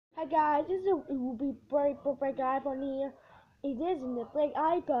Hi guys, it will be break iPhone here. It isn't the break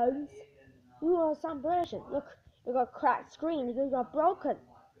iPhones. You are some version. Look, you got cracked screen, you got broken,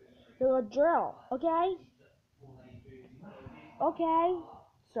 you got drill, okay? Okay,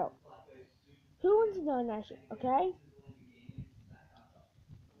 so, who wants to know that shit, okay?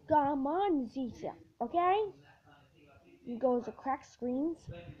 Come on, Zisa, okay? You go to cracked screens,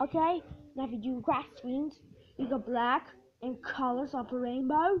 okay? Now if you do cracked screens, you got black and colors of a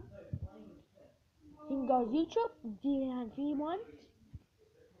rainbow. You can go to YouTube, D9V1.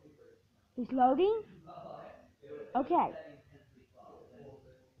 It's loading. Okay.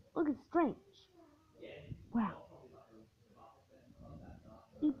 Look, it's strange. Wow.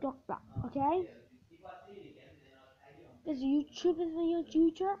 You block that, okay? This YouTube is for your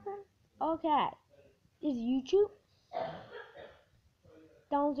YouTuber? Okay. This YouTube.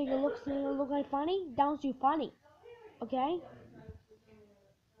 Don't think it look like funny. Don't you funny. Okay?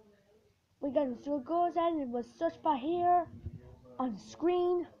 We got the circles and it was search bar here on the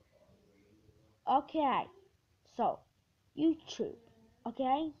screen. Okay. So YouTube.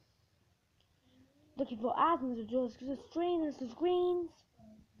 Okay? Looking for items to do the screens.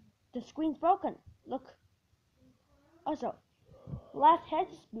 The screen's broken. Look. Also, let's head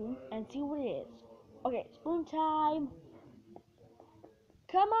to spoon and see what it is. Okay, spoon time.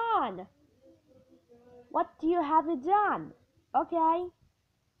 Come on. What do you have it done? Okay.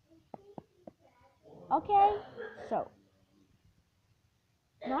 Okay. So,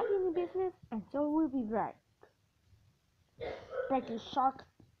 not in the business, and so we'll be back. Breaking shark.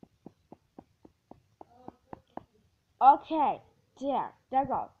 Okay. There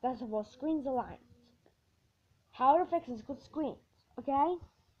go. That's about screens aligned. How to fix this good screens. Okay.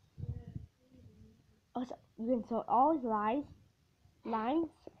 Also, you can sort all these lines.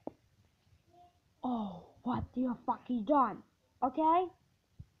 Oh, what do you fucking done? Okay.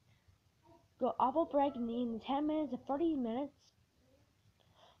 Go auto break in 10 minutes to 30 minutes.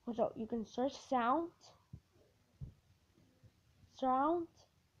 So you can search sound.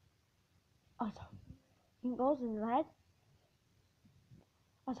 Also, you can go to the red.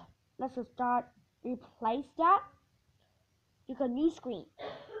 Also, let's just start replace that. You can new screen.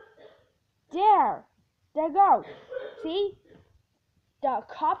 There go. See, the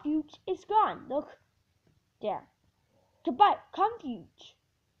Confuge is gone. Look, there. Goodbye, Confuge.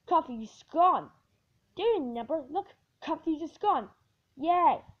 Confuge is gone. Do you remember? Look, Confuge is gone.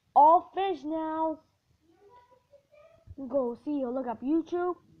 Yay, all finished now. Go see or look up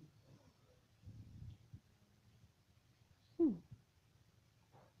YouTube.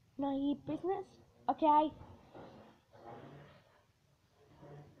 Naive business. Okay.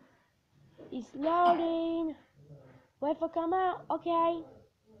 It's loading. Wait for come out. Okay.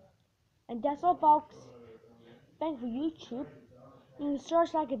 And that's all, folks. Thanks for YouTube. You can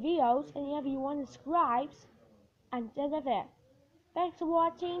search like videos, and if you want to subscribe, and that's it. Thanks for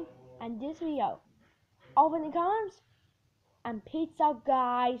watching and this video. Open the comments and peace out,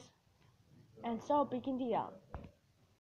 guys. And so begin the